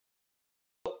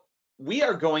we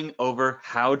are going over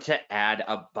how to add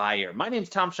a buyer. My name is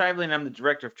Tom Shively, and I'm the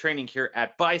Director of Training here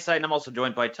at Buyside, and I'm also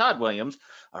joined by Todd Williams,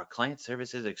 our Client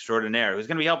Services Extraordinaire, who's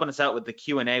going to be helping us out with the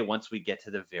Q&A once we get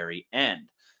to the very end.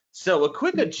 So a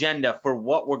quick agenda for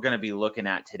what we're going to be looking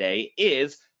at today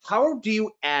is how do you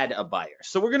add a buyer?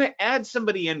 So we're going to add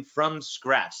somebody in from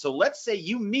scratch. So let's say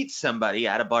you meet somebody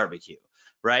at a barbecue,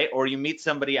 right? Or you meet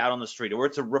somebody out on the street, or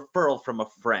it's a referral from a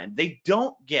friend. They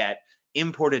don't get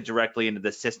imported directly into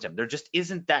the system. There just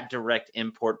isn't that direct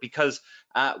import because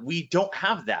we don't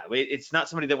have that. It's not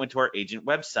somebody that went to our agent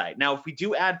website. Now, if we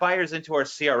do add buyers into our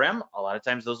CRM, a lot of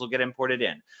times those will get imported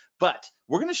in. But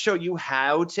we're going to show you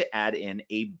how to add in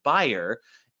a buyer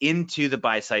into the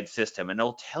Buyside system, and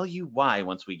it'll tell you why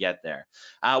once we get there.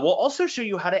 We'll also show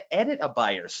you how to edit a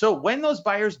buyer. So when those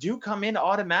buyers do come in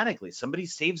automatically, somebody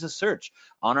saves a search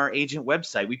on our agent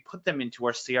website, we put them into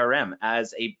our CRM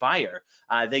as a buyer.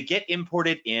 They get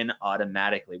imported in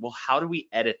automatically. Well, how do we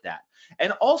edit that?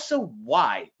 And also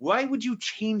why? Why would you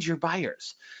change your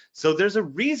buyers? So there's a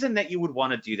reason that you would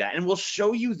want to do that. And we'll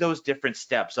show you those different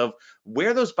steps of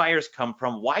where those buyers come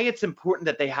from, why it's important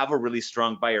that they have a really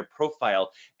strong buyer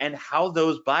profile, and how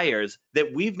those buyers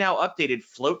that we've now updated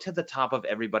float to the top of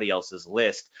everybody else's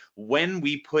list when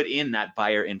we put in that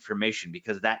buyer information,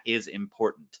 because that is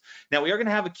important. Now, we are going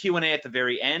to have a Q&A at the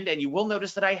very end, and you will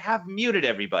notice that I have muted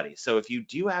everybody. So if you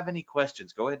do have any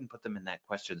questions, go ahead and put them in that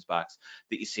questions box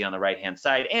that you see on the right-hand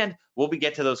side, and we'll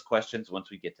get to those questions once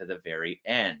we get to the very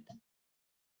end.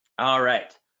 All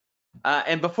right.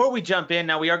 And before we jump in,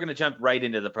 now we are going to jump right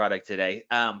into the product today,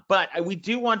 but we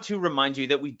do want to remind you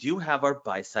that we do have our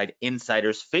Buyside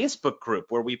Insiders Facebook group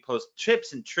where we post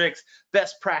tips and tricks,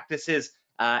 best practices,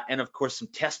 and of course some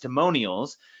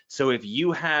testimonials. So if you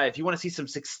want to see some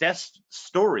success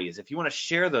stories, if you want to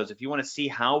share those, if you want to see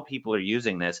how people are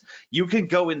using this, you can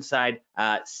go inside,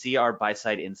 see our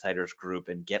Buyside Insiders group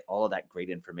and get all of that great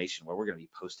information where we're going to be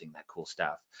posting that cool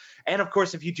stuff. And of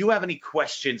course, if you do have any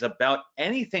questions about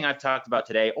anything I've talked about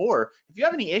today, or if you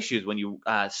have any issues when you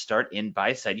start in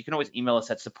Buyside, you can always email us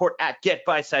at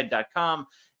support@getbuyside.com.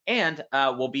 And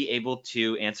we'll be able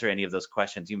to answer any of those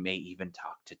questions. You may even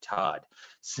talk to Todd.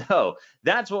 So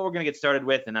that's what we're going to get started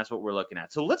with, and that's what we're looking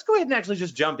at. So let's go ahead and actually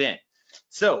just jump in.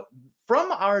 So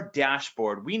from our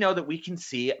dashboard, we know that we can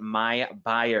see my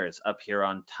buyers up here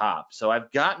on top. So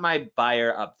I've got my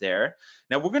buyer up there.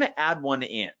 Now we're going to add one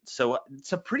in. So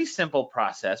it's a pretty simple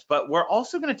process, but we're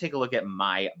also going to take a look at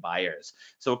my buyers.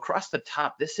 So across the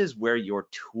top, this is where your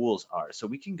tools are. So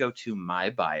we can go to my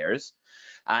buyers.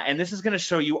 And this is going to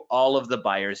show you all of the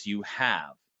buyers you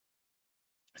have.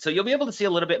 So you'll be able to see a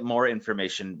little bit more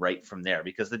information right from there,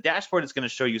 because the dashboard is going to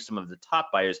show you some of the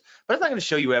top buyers, but it's not going to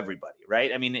show you everybody,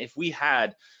 right? I mean, if we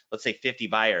had, let's say 50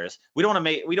 buyers, we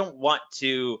don't want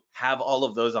to have all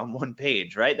of those on one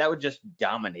page, right? That would just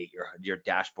dominate your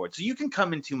dashboard. So you can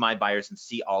come into my buyers and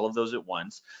see all of those at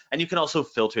once, and you can also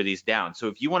filter these down. So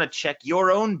if you want to check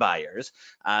your own buyers,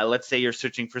 let's say you're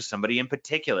searching for somebody in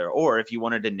particular, or if you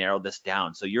wanted to narrow this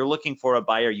down, so you're looking for a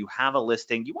buyer, you have a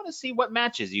listing, you want to see what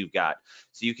matches you've got.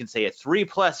 So you can say a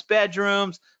 3+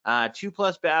 bedrooms,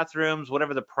 2+ bathrooms,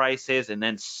 whatever the price is, and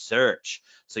then search.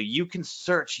 So you can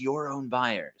search your own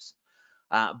buyers.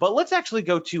 But let's actually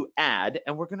go to add,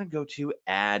 and we're going to go to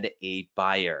add a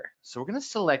buyer. So we're going to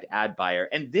select add buyer,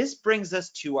 and this brings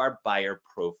us to our buyer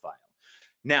profile.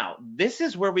 Now, this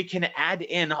is where we can add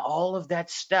in all of that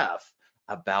stuff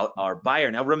about our buyer.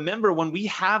 Now, remember, when we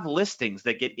have listings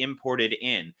that get imported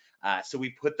in, so we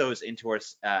put those into our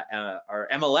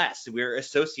MLS. We're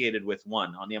associated with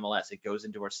one on the MLS. It goes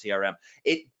into our CRM.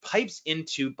 It pipes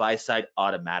into Buyside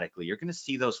automatically. You're going to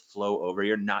see those flow over.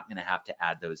 You're not going to have to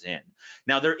add those in.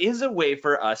 Now, there is a way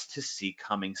for us to see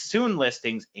coming soon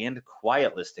listings and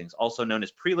quiet listings, also known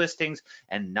as pre-listings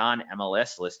and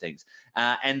non-MLS listings.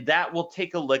 And that we'll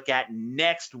take a look at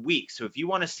next week. So if you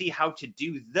want to see how to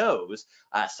do those,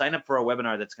 sign up for a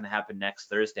webinar that's going to happen next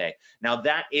Thursday. Now,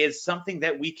 that is something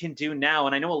that we can do now.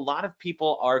 And I know a lot of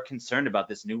people are concerned about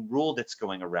this new rule that's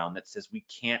going around that says we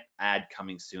can't add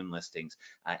coming soon listings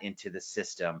into the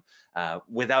system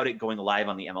without it going live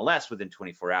on the MLS within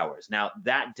 24 hours. Now,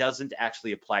 that doesn't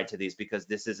actually apply to these because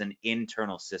this is an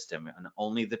internal system, and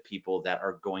only the people that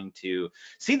are going to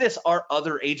see this are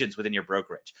other agents within your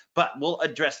brokerage. But we'll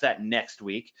address that next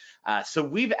week. So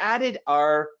we've added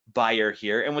our buyer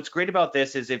here. And what's great about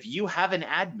this is if you have an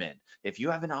admin, if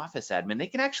you have an office admin, they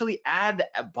can actually add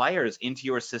buyers into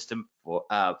your system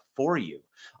for you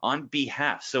on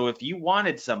behalf. So if you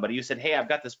wanted somebody, you said, hey, I've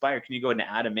got this buyer, can you go ahead and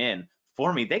add them in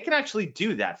for me? They can actually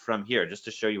do that from here, just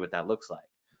to show you what that looks like.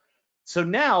 So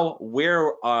now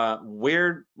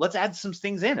let's add some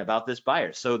things in about this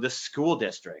buyer. So the school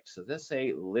district. So this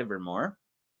say Livermore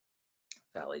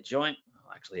Valley Joint.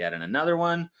 I'll actually add in another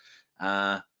one.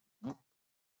 There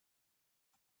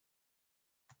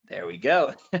we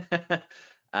go.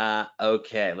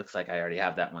 Okay, looks like I already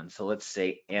have that one. So let's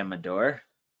say Amador.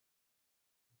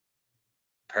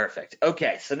 Perfect.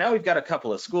 Okay, so now we've got a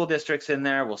couple of school districts in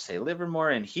there. We'll say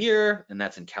Livermore in here, and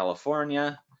that's in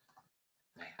California.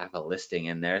 I have a listing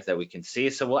in there that we can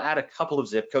see. So we'll add a couple of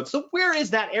zip codes. So where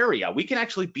is that area? We can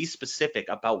actually be specific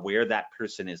about where that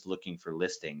person is looking for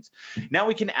listings. Now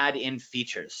we can add in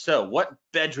features. So what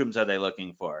bedrooms are they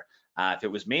looking for? If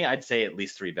it was me, I'd say at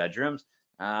least 3 bedrooms.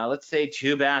 Let's say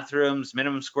 2 bathrooms,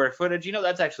 minimum square footage.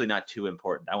 That's actually not too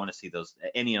important. I want to see those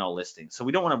any and all listings. So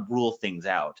we don't want to rule things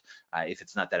out if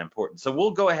it's not that important. So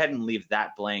we'll go ahead and leave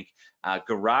that blank.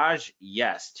 Garage,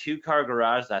 yes, 2-car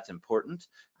garage, that's important.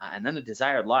 And then the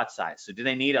desired lot size. So do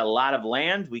they need a lot of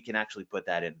land? We can actually put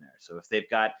that in there. So if they've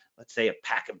got, let's say, a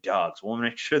pack of dogs, we'll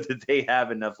make sure that they have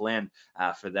enough land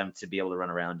for them to be able to run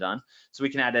around on. So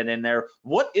we can add that in there.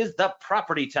 What is the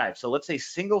property type? So let's say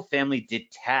single family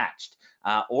detached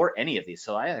or any of these.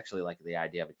 So I actually like the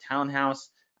idea of a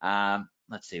townhouse.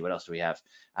 Let's see, what else do we have?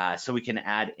 So we can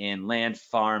add in land,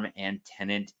 farm, and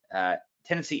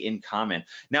tenancy in common.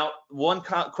 Now, one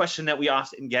question that we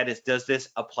often get is, does this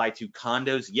apply to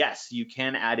condos? Yes, you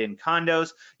can add in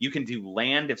condos. You can do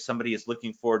land if somebody is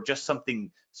looking for just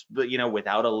something,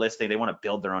 without a listing, they want to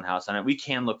build their own house on it. We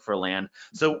can look for land.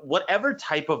 So whatever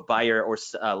type of buyer or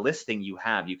listing you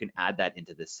have, you can add that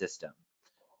into the system.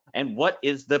 And what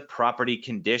is the property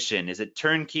condition? Is it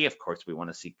turnkey? Of course, we want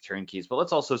to see turnkeys, but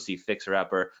let's also see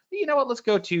fixer-upper. You know what? Let's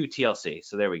go to TLC.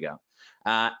 So there we go.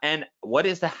 And what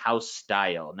is the house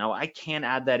style? Now, I can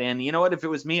add that in. You know what? If it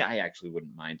was me, I actually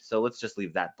wouldn't mind. So let's just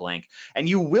leave that blank. And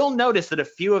you will notice that a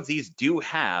few of these do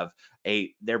have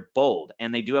they're bold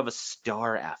and they do have a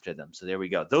star after them. So there we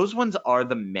go. Those ones are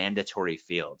the mandatory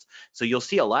fields. So you'll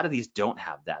see a lot of these don't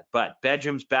have that, but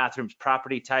bedrooms, bathrooms,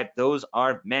 property type, those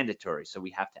are mandatory. So we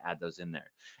have to add those in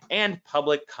there. And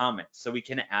public comments. So we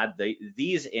can add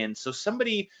these in. So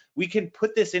we can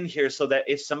put this in here so that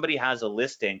if somebody has a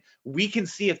listing, we can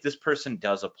see if this person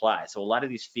does apply. So a lot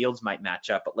of these fields might match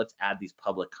up, but let's add these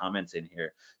public comments in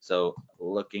here. So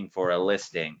looking for a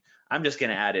listing. I'm just going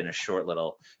to add in a short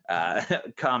little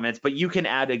comments, but you can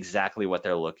add exactly what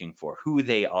they're looking for, who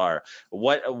they are,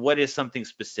 what is something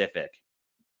specific.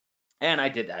 And I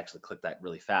did actually click that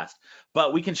really fast,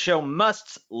 but we can show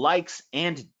musts, likes,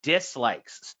 and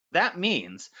dislikes. That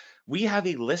means we have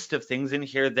a list of things in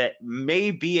here that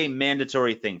may be a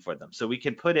mandatory thing for them. So we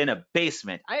can put in a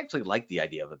basement. I actually like the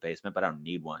idea of a basement, but I don't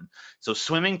need one. So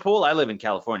swimming pool, I live in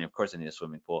California. Of course I need a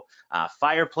swimming pool.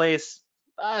 Fireplace,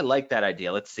 I like that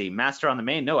idea. Let's see, master on the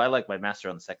main. No, I like my master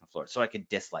on the second floor, so I can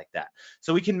dislike that.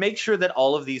 So we can make sure that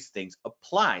all of these things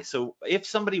apply. So if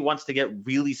somebody wants to get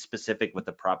really specific with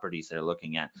the properties they're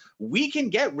looking at, we can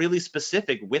get really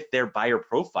specific with their buyer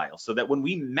profile so that when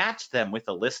we match them with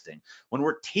a listing, when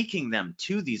we're taking them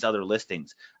to these other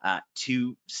listings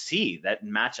to see that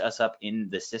match us up in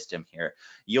the system here,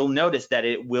 you'll notice that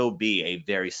it will be a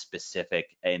very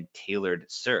specific and tailored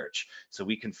search. So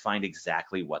we can find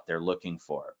exactly what they're looking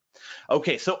for.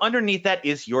 Okay, so underneath that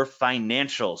is your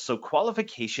financials. So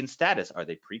qualification status, are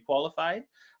they pre-qualified?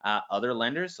 Other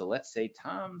lenders, so let's say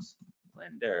Tom's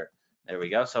lender. There we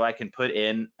go. So I can put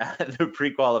in the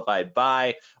pre-qualified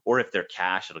buy, or if they're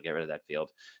cash, it'll get rid of that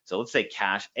field. So let's say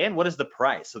cash. And what is the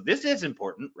price? So this is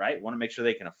important, right? Want to make sure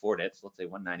they can afford it. So let's say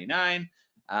 $199,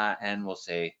 and we'll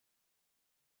say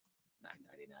 $999.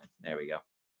 There we go.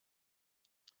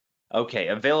 Okay,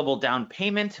 available down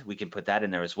payment, we can put that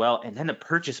in there as well. And then the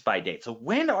purchase by date. So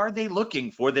when are they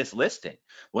looking for this listing?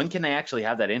 When can they actually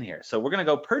have that in here? So we're gonna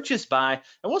go purchase by,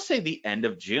 and we'll say the end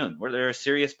of June, where they're a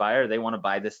serious buyer, they wanna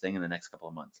buy this thing in the next couple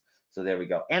of months. So there we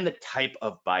go. And the type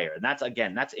of buyer. And that's,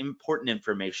 again, that's important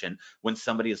information when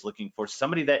somebody is looking for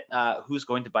somebody that who's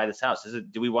going to buy this house.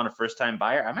 Do we want a first-time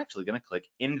buyer? I'm actually gonna click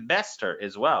investor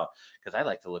as well, because I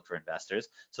like to look for investors.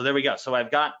 So there we go. So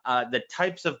I've got the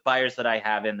types of buyers that I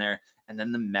have in there, and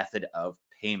then the method of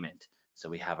payment. So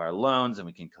we have our loans, and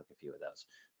we can click a few of those.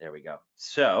 There we go.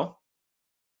 So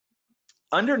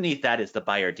underneath that is the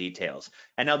buyer details.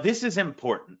 And now this is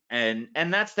important, and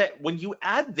that's that when you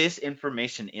add this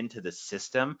information into the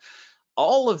system,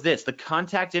 all of this, the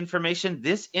contact information,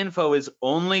 this info is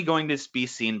only going to be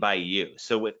seen by you.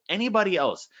 So with anybody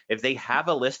else, if they have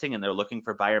a listing and they're looking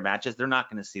for buyer matches, they're not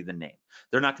going to see the name.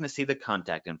 They're not going to see the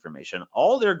contact information.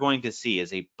 All they're going to see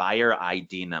is a buyer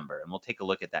ID number, and we'll take a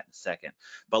look at that in a second.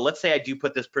 But let's say I do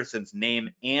put this person's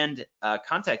name and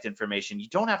contact information. You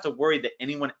don't have to worry that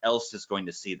anyone else is going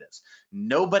to see this.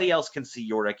 Nobody else can see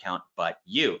your account but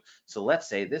you. So let's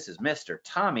say this is Mr.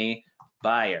 Tommy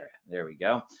Buyer. There we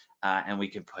go. And we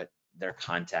can put their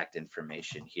contact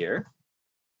information here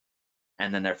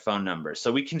and then their phone number.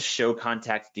 So we can show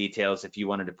contact details if you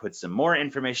wanted to put some more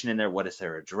information in there. What is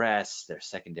their address, their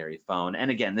secondary phone?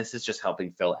 And again, this is just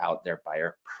helping fill out their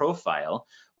buyer profile,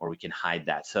 or we can hide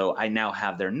that. So I now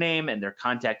have their name and their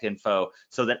contact info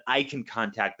so that I can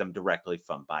contact them directly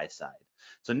from Buyside.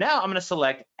 So now I'm going to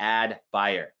select add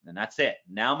buyer, and that's it.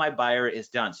 Now my buyer is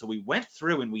done. So we went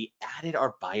through and we added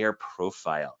our buyer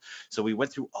profile. So we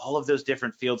went through all of those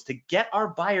different fields to get our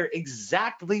buyer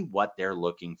exactly what they're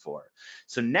looking for.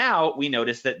 So now we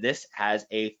notice that this has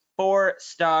a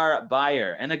 4-star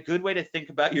buyer, and a good way to think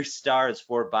about your stars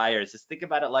for buyers is think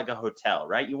about it like a hotel,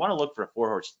 right? You want to look for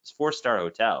a 4-star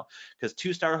hotel because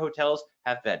 2-star hotels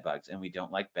have bed bugs and we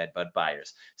don't like bed bug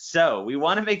buyers. So we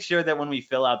want to make sure that when we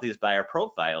fill out these buyer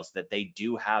profiles that they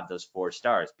do have those 4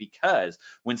 stars, because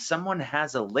when someone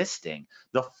has a listing,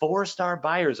 the 4-star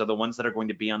buyers are the ones that are going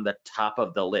to be on the top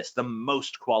of the list, the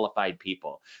most qualified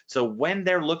people. So when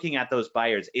they're looking at those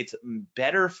buyers, it's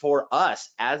better for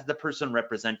us as the person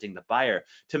representing the buyer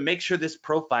to make sure this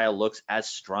profile looks as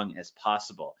strong as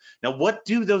possible. Now, what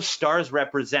do those stars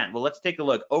represent? Well, let's take a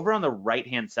look. Over on the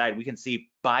right-hand side, we can see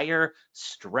buyer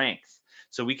strength.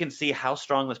 So we can see how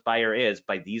strong this buyer is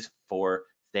by these 4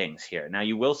 things here. Now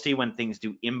you will see when things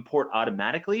do import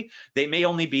automatically, they may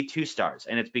only be 2 stars,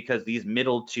 and it's because these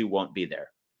middle 2 won't be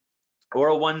there. Or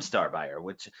a 1-star buyer,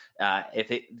 which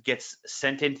if it gets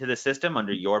sent into the system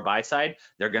under your buy side,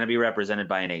 they're going to be represented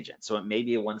by an agent. So it may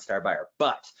be a 1-star buyer.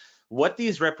 But what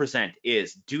these represent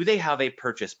is, do they have a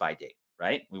purchase by date,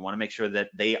 right? We want to make sure that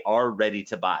they are ready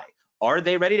to buy. Are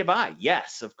they ready to buy?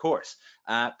 Yes, of course.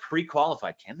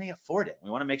 Pre-qualified, can they afford it?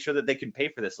 We want to make sure that they can pay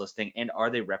for this listing, and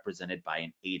are they represented by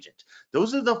an agent?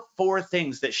 Those are the 4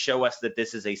 things that show us that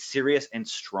this is a serious and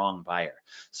strong buyer.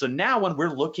 So now when we're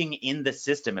looking in the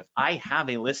system, if I have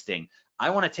a listing, I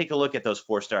want to take a look at those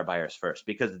 4-star buyers first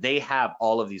because they have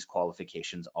all of these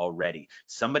qualifications already.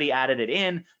 Somebody added it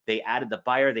in, they added the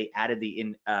buyer, they added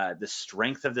the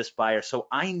strength of this buyer. So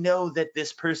I know that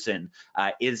this person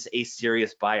is a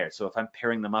serious buyer. So if I'm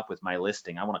pairing them up with my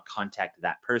listing, I want to contact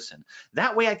that person.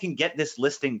 That way I can get this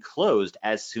listing closed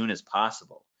as soon as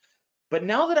possible. But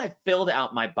now that I've filled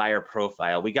out my buyer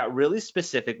profile, we got really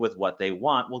specific with what they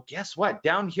want. Well, guess what?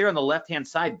 Down here on the left-hand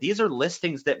side, these are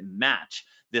listings that match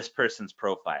this person's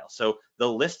profile. So the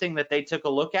listing that they took a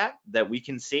look at that we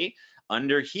can see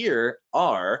under here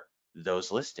are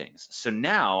those listings. So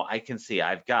now I can see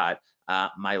I've got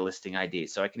my listing ID.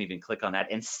 So I can even click on that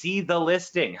and see the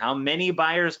listing. How many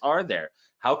buyers are there?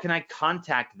 How can I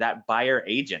contact that buyer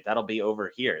agent? That'll be over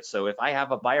here. So if I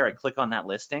have a buyer, I click on that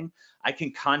listing, I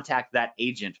can contact that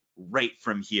agent right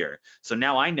from here. So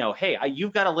now I know, hey,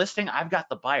 you've got a listing, I've got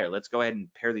the buyer. Let's go ahead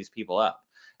and pair these people up.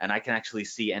 And I can actually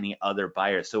see any other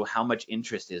buyers. So how much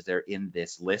interest is there in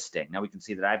this listing? Now we can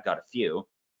see that I've got a few.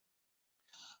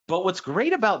 But what's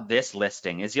great about this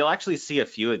listing is you'll actually see a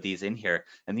few of these in here,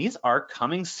 and these are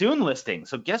coming soon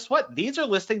listings. So guess what? These are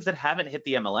listings that haven't hit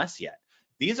the MLS yet.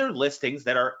 These are listings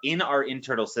that are in our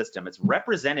internal system. It's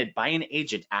represented by an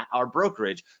agent at our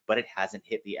brokerage, but it hasn't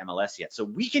hit the MLS yet. So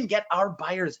we can get our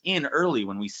buyers in early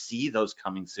when we see those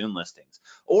coming soon listings.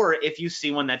 Or if you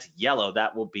see one that's yellow,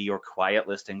 that will be your quiet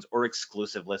listings or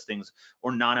exclusive listings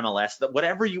or non-MLS,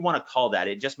 whatever you want to call that.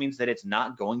 It just means that it's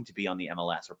not going to be on the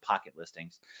MLS or pocket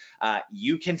listings.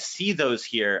 You can see those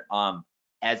here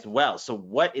as well. So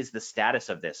what is the status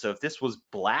of this? So if this was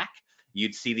black,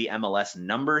 you'd see the MLS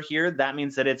number here. That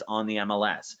means that it's on the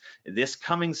MLS. This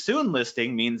coming soon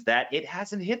listing means that it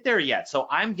hasn't hit there yet. So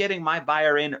I'm getting my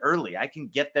buyer in early. I can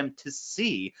get them to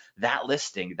see that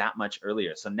listing that much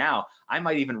earlier. So now I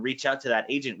might even reach out to that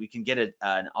agent. We can get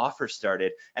an offer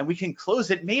started and we can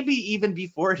close it maybe even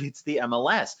before it hits the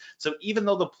MLS. So even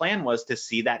though the plan was to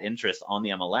see that interest on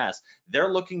the MLS,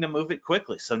 they're looking to move it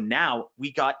quickly. So now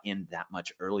we got in that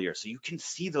much earlier. So you can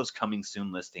see those coming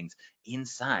soon listings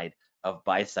inside of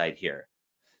Buyside here.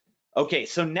 Okay,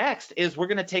 so next is we're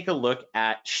going to take a look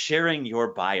at sharing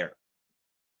your buyer.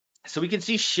 So we can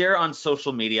see share on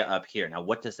social media up here. Now,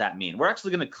 what does that mean? We're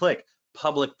actually going to click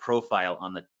public profile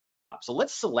on the So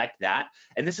let's select that,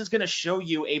 and this is going to show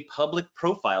you a public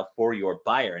profile for your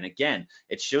buyer. And again,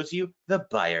 it shows you the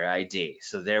buyer ID.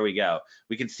 So there we go.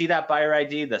 We can see that buyer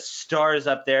ID, the stars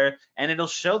up there, and it'll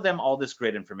show them all this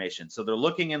great information. So they're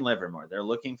looking in Livermore. They're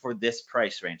looking for this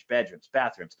price range, bedrooms,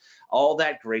 bathrooms, all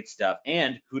that great stuff.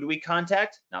 And who do we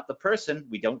contact? Not the person.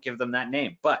 We don't give them that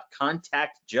name, but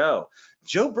contact Joe.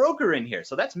 Joe Broker in here.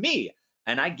 So that's me.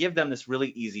 And I give them this really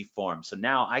easy form. So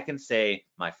now I can say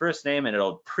my first name and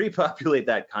it'll pre-populate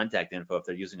that contact info if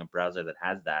they're using a browser that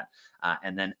has that.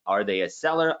 And then are they a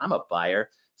seller? I'm a buyer.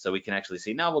 So we can actually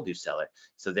see, now we'll do seller.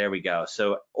 So there we go.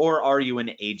 So, or are you an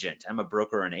agent? I'm a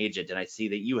broker or an agent, and I see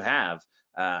that you have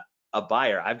a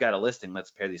buyer. I've got a listing.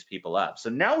 Let's pair these people up. So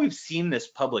now we've seen this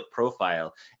public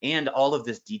profile and all of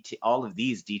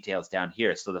these details down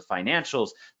here. So the financials,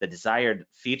 the desired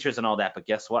features and all that. But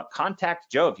guess what? Contact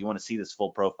Joe if you want to see this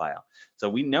full profile. So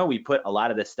we know we put a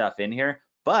lot of this stuff in here,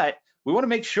 but we want to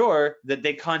make sure that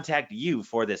they contact you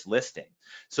for this listing.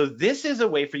 So this is a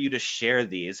way for you to share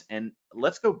these. And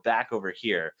let's go back over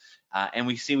here and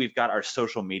we see we've got our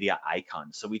social media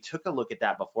icon. So we took a look at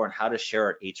that before and how to share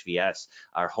our HVS,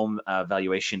 our home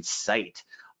valuation site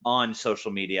on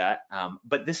social media,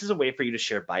 but this is a way for you to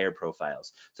share buyer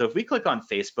profiles. So if we click on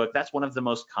Facebook, that's one of the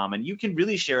most common. You can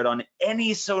really share it on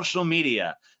any social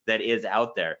media that is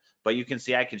out there, but you can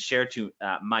see I can share to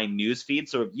my news feed.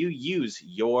 So if you use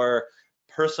your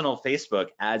personal Facebook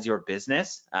as your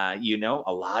business, you know,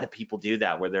 a lot of people do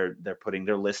that where they're putting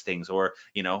their listings or,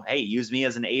 you know, hey, use me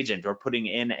as an agent, or putting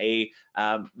in a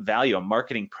value, a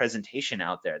marketing presentation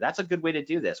out there. That's a good way to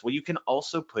do this. Well, you can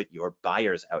also put your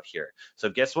buyers out here. So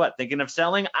guess what? Thinking of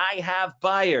selling? I have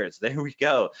buyers. There we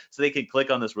go. So they can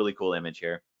click on this really cool image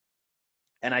here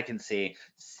and I can see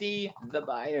the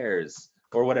buyers,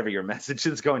 or whatever your message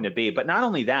is going to be. But not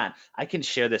only that, I can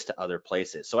share this to other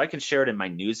places. So I can share it in my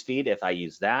news feed if I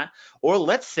use that. Or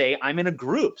let's say I'm in a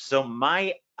group. So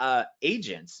my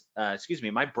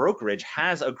my brokerage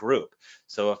has a group.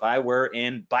 So if I were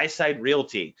in Buyside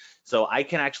Realty, so I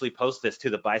can actually post this to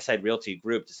the Buyside Realty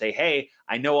group to say, hey,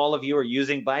 I know all of you are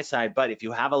using Buyside, but if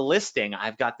you have a listing,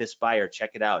 I've got this buyer,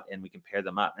 check it out, and we can pair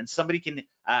them up. And somebody can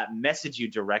message you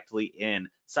directly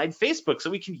inside Facebook.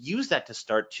 So we can use that to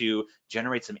start to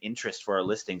generate some interest for our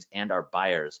listings and our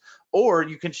buyers. Or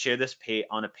you can share this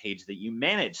on a page that you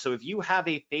manage. So if you have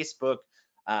a Facebook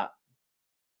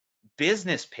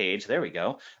business page, there we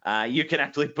go, you can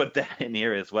actually put that in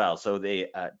here as well. So the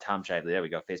Tom Shively, there we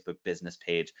go, Facebook business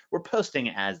page, we're posting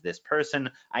as this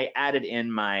person. I added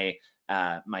in my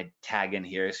my tag in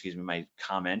here, my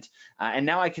comment, and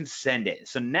now I can send it.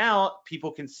 So now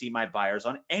people can see my buyers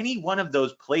on any one of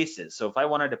those places. So if I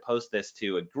wanted to post this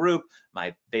to a group,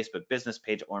 my Facebook business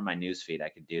page, or my newsfeed, I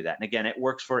could do that. And again, it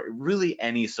works for really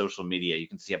any social media. You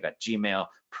can see I've got Gmail,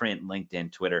 print,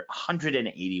 LinkedIn, Twitter,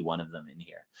 181 of them in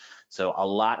here. So a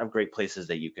lot of great places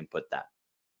that you can put that.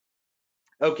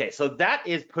 Okay, so that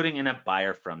is putting in a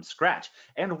buyer from scratch,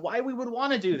 and why we would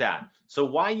want to do that. So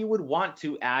why you would want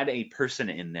to add a person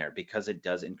in there, because it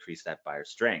does increase that buyer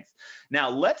strength. Now,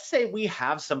 let's say we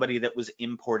have somebody that was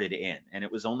imported in and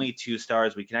it was only 2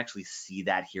 stars. We can actually see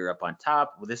that here up on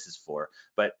top. Well, this is 4,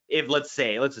 but if let's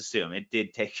assume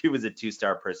it was a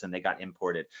 2-star person, they got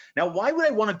imported. Now, why would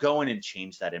I want to go in and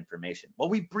change that information? Well,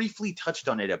 we briefly touched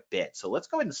on it a bit. So let's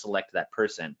go ahead and select that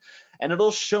person, and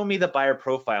it'll show me the buyer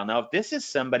profile. Now, if this is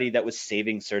somebody that was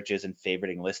saving searches and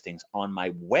favoriting listings on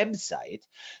my website,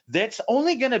 that's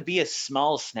only going to be a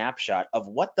small snapshot of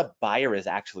what the buyer is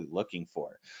actually looking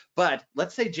for. But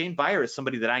let's say Jane Buyer is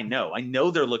somebody that I know. I know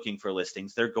they're looking for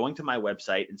listings. They're going to my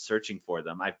website and searching for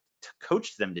them. I've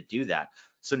coached them to do that.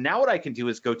 So now what I can do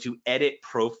is go to edit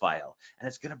profile, and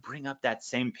it's going to bring up that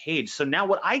same page. So now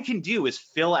what I can do is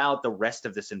fill out the rest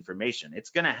of this information.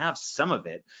 It's going to have some of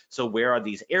it. So where are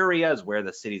these areas, where are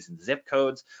the cities and zip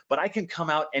codes, but I can come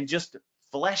out and just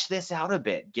flesh this out a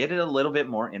bit, get it a little bit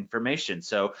more information.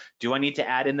 So do I need to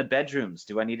add in the bedrooms?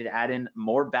 Do I need to add in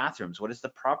more bathrooms? What is the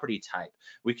property type?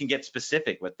 We can get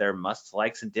specific with their musts,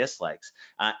 likes, and dislikes,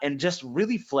 and just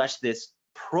really flesh this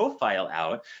profile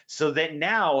out so that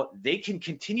now they can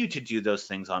continue to do those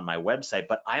things on my website,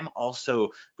 but I'm also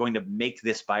going to make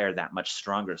this buyer that much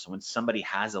stronger. So when somebody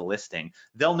has a listing,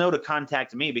 they'll know to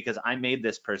contact me because I made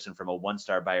this person from a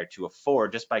 1-star buyer to a 4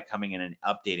 just by coming in and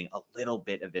updating a little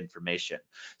bit of information.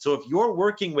 So if you're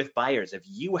working with buyers, if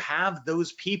you have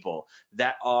those people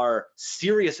that are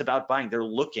serious about buying, they're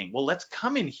looking, well, let's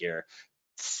come in here,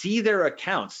 see their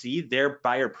account, see their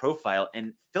buyer profile,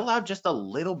 and fill out just a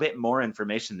little bit more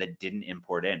information that didn't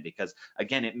import in, because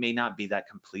again, it may not be that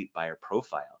complete buyer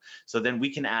profile. So then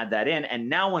we can add that in. And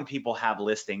now when people have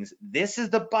listings, this is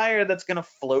the buyer that's going to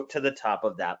float to the top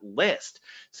of that list.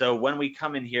 So when we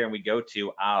come in here and we go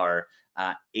to our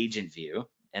agent view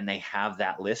and they have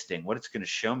that listing, what it's going to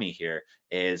show me here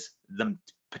is the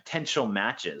potential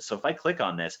matches. So if I click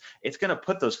on this, it's going to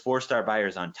put those 4-star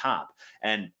buyers on top,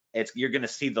 and you're going to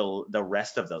see the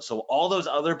rest of those. So all those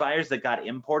other buyers that got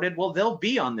imported, well, they'll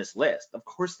be on this list. Of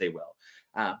course they will,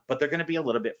 but they're going to be a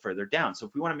little bit further down. So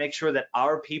if we want to make sure that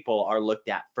our people are looked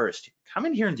at first, come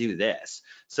in here and do this.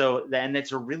 So then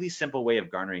it's a really simple way of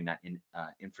garnering that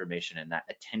information and that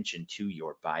attention to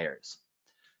your buyers.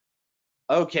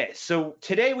 Okay, so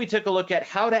today we took a look at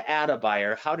how to add a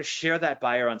buyer, how to share that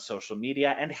buyer on social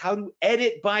media, and how to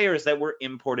edit buyers that were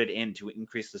imported in to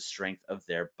increase the strength of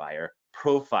their buyer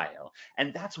profile.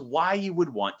 And that's why you would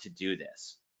want to do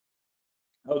this.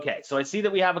 Okay, so I see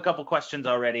that we have a couple questions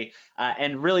already,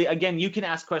 and really, again, you can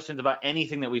ask questions about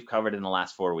anything that we've covered in the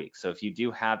last 4 weeks. So if you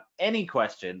do have any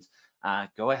questions,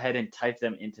 go ahead and type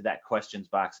them into that questions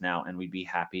box now, and we'd be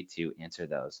happy to answer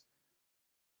those.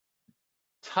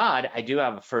 Todd, I do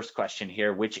have a first question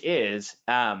here, which is,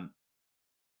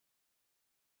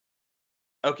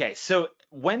 okay, so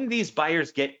when these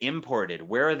buyers get imported,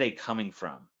 where are they coming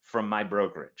from my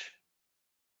brokerage?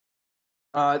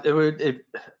 First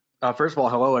of all,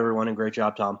 hello everyone, and great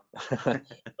job, Tom. But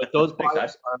those Thanks,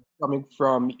 buyers Todd. are coming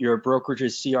from your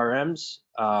brokerage's CRMs.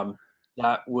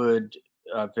 That would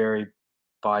vary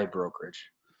by brokerage.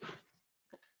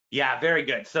 Yeah, very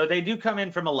good. So they do come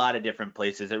in from a lot of different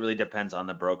places. It really depends on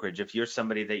the brokerage. If you're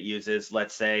somebody that uses,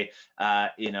 let's say,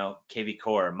 KV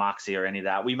Core, Moxie, or any of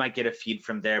that, we might get a feed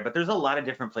from there. But there's a lot of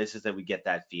different places that we get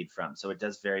that feed from. So it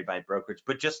does vary by brokerage.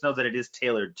 But just know that it is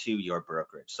tailored to your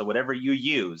brokerage. So whatever you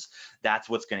use, that's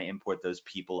what's going to import those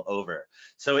people over.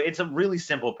 So it's a really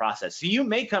simple process. So you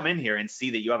may come in here and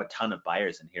see that you have a ton of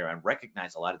buyers in here and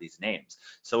recognize a lot of these names.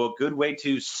 So a good way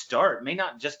to start may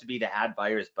not just be to add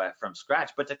buyers from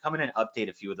scratch, but to come in and update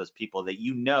a few of those people that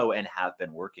you know and have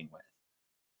been working with.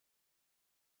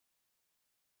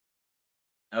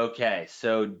 Okay,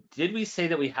 so did we say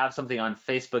that we have something on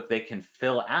Facebook they can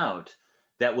fill out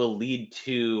that will lead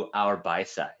to our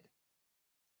Buyside?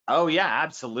 Oh yeah,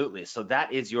 absolutely. So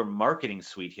that is your marketing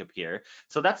suite up here.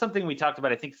 So that's something we talked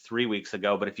about, I think 3 weeks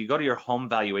ago, but if you go to your home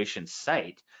valuation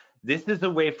site, this is a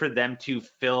way for them to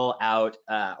fill out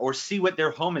or see what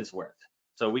their home is worth.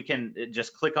 So we can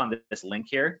just click on this link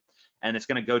here, and it's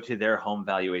going to go to their home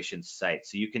valuation site.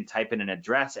 So you can type in an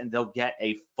address and they'll get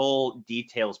a full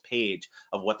details page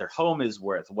of what their home is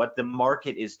worth, what the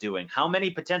market is doing, how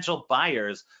many potential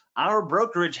buyers our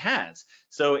brokerage has.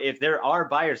 So if there are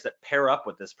buyers that pair up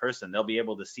with this person, they'll be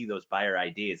able to see those buyer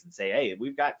IDs and say, hey,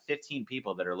 we've got 15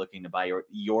 people that are looking to buy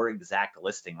your exact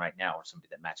listing right now, or somebody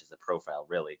that matches the profile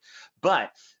really.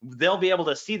 But they'll be able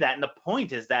to see that. And the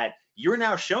point is that you're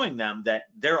now showing them that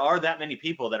there are that many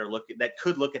people that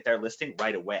could look at their listing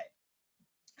right away.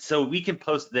 So we can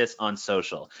post this on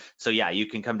social. So yeah, you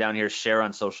can come down here, share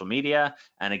on social media.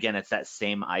 And again, it's that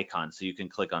same icon. So you can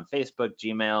click on Facebook,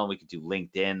 Gmail, we could do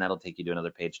LinkedIn, that'll take you to another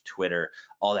page, Twitter,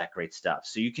 all that great stuff.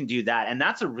 So you can do that. And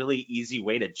that's a really easy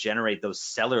way to generate those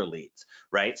seller leads,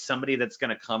 right? Somebody that's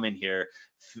gonna come in here,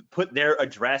 put their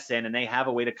address in, and they have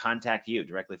a way to contact you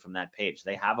directly from that page.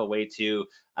 They have a way to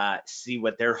see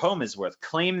what their home is worth,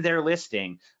 claim their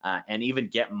listing, and even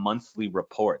get monthly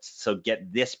reports. So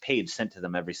get this page sent to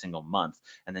them every single month,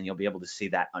 and then you'll be able to see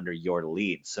that under your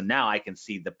leads. So now I can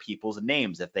see the people's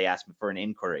names if they ask me for an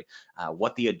inquiry,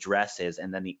 what the address is,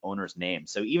 and then the owner's name.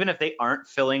 So even if they aren't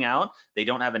filling out, they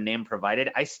don't have a name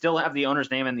provided, I still have the owner's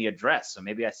name and the address. So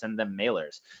maybe I send them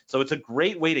mailers. So it's a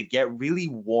great way to get really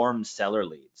warm seller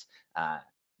leads.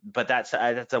 But that's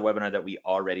a webinar that we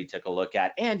already took a look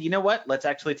at. And you know what? Let's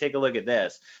actually take a look at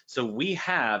this. So we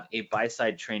have a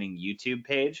Buyside Training YouTube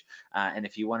page. And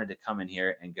if you wanted to come in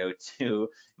here and go to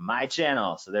my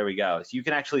channel, so there we go. So you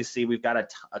can actually see we've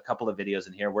got a couple of videos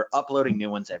in here. We're uploading new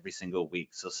ones every single week.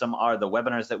 So some are the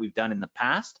webinars that we've done in the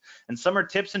past, and some are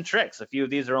tips and tricks. A few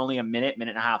of these are only a minute and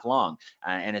a half long.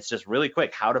 And it's just really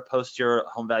quick, how to post your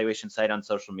home valuation site on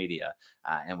social media.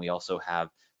 And we also have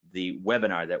the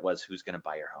webinar that was who's going to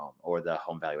buy your home, or the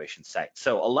home valuation site.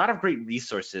 So a lot of great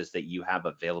resources that you have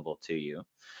available to you,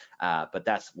 but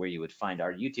that's where you would find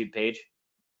our YouTube page.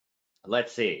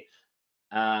 Let's see.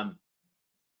 Can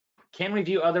we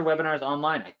view other webinars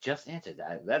online? I just answered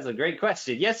that. That's a great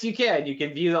question. Yes, you can. You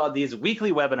can view all these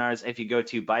weekly webinars if you go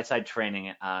to Buyside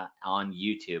Training on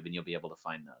YouTube, and you'll be able to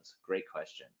find those. Great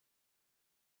question.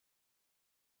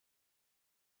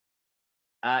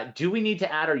 Do we need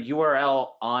to add our URL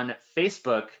on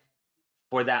Facebook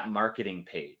for that marketing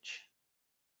page?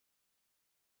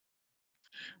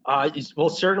 Well,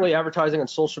 certainly advertising on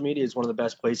social media is one of the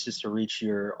best places to reach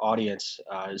your audience,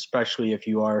 especially if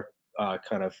you are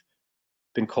kind of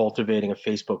been cultivating a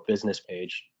Facebook business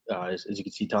page. As you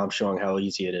can see, Tom showing how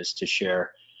easy it is to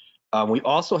share. We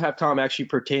also have, Tom, actually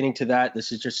pertaining to that.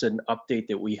 This is just an update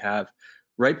that we have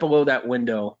right below that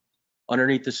window,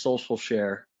 underneath the social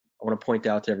share. I want to point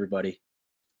out to everybody.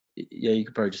 Yeah, you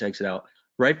could probably just exit out.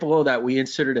 Right below that, we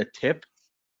inserted a tip,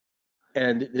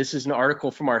 and this is an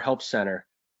article from our help center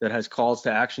that has calls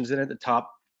to actions in it. The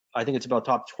top, I think it's about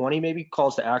top 20 maybe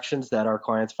calls to actions that our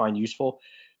clients find useful.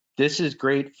 This is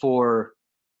great for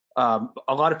a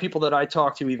lot of people that I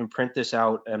talk to even print this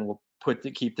out and will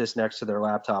keep this next to their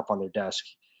laptop on their desk.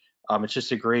 It's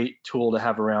just a great tool to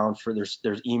have around for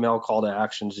there's email call to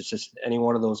actions. It's just any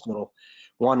one of those little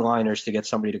one-liners to get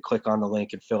somebody to click on the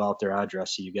link and fill out their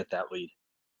address so you get that lead.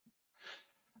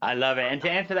 I love it. And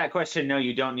to answer that question, no,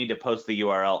 you don't need to post the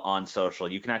URL on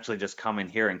social. You can actually just come in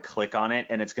here and click on it,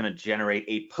 and it's going to generate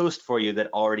a post for you that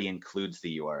already includes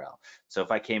the URL. So if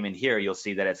I came in here, you'll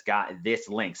see that it's got this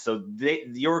link. So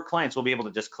your clients will be able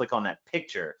to just click on that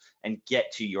picture and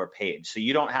get to your page. So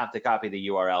you don't have to copy the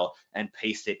URL and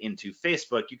paste it into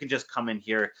Facebook. You can just come in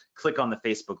here, click on the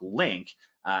Facebook link,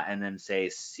 and then say,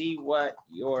 see what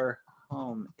your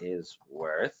home is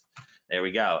worth. There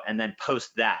we go. And then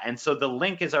post that. And so the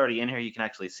link is already in here. You can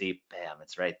actually see, bam,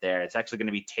 it's right there. It's actually going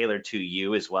to be tailored to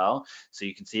you as well. So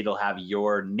you can see it'll have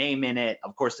your name in it.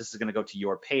 Of course, this is going to go to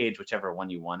your page, whichever one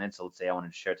you wanted. So let's say I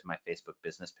wanted to share it to my Facebook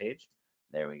business page.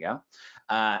 There we go.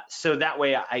 So that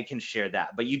way I can share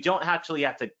that. But you don't actually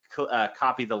have to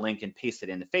copy the link and paste it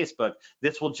into Facebook.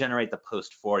 This will generate the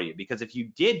post for you. Because if you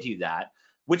did do that,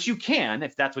 which you can,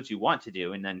 if that's what you want to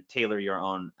do, and then tailor your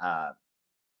own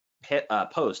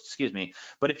post, excuse me.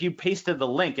 But if you pasted the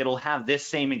link, it'll have this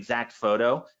same exact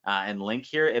photo and link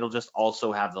here. It'll just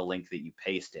also have the link that you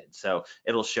pasted. So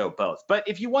it'll show both. But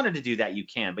if you wanted to do that, you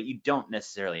can, but you don't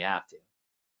necessarily have to.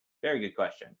 Very good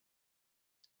question.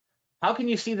 How can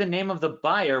you see the name of the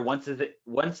buyer once it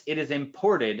is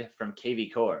imported from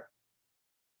KV Core?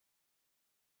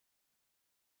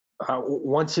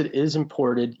 Once it is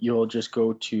imported, you'll just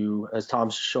go to, as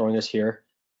Tom's showing us here,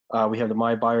 we have the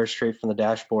My Buyers straight from the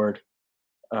dashboard.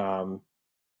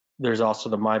 There's also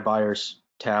the My Buyers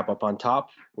tab up on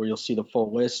top where you'll see the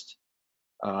full list.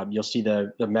 You'll see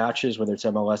the matches, whether it's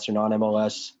MLS or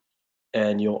non-MLS,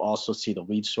 and you'll also see the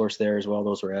lead source there as well.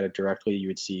 Those were added directly. You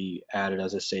would see added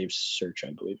as a saved search,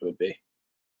 I believe it would be.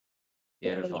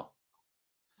 Beautiful.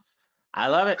 I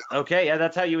love it. Okay, yeah,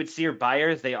 that's how you would see your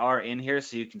buyers. They are in here,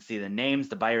 so you can see the names,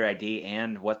 the buyer ID,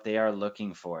 and what they are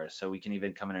looking for. So we can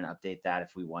even come in and update that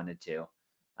if we wanted to.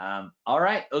 All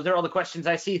right, those are all the questions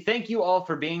I see. Thank you all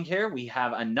for being here. We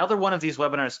have another one of these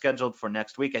webinars scheduled for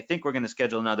next week. I think we're going to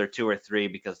schedule another 2 or 3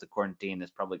 because the quarantine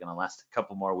is probably going to last a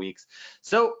couple more weeks.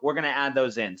 So we're going to add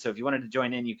those in. So if you wanted to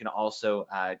join in, you can also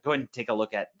go ahead and take a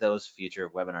look at those future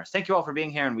webinars. Thank you all for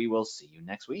being here, and we will see you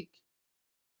next week.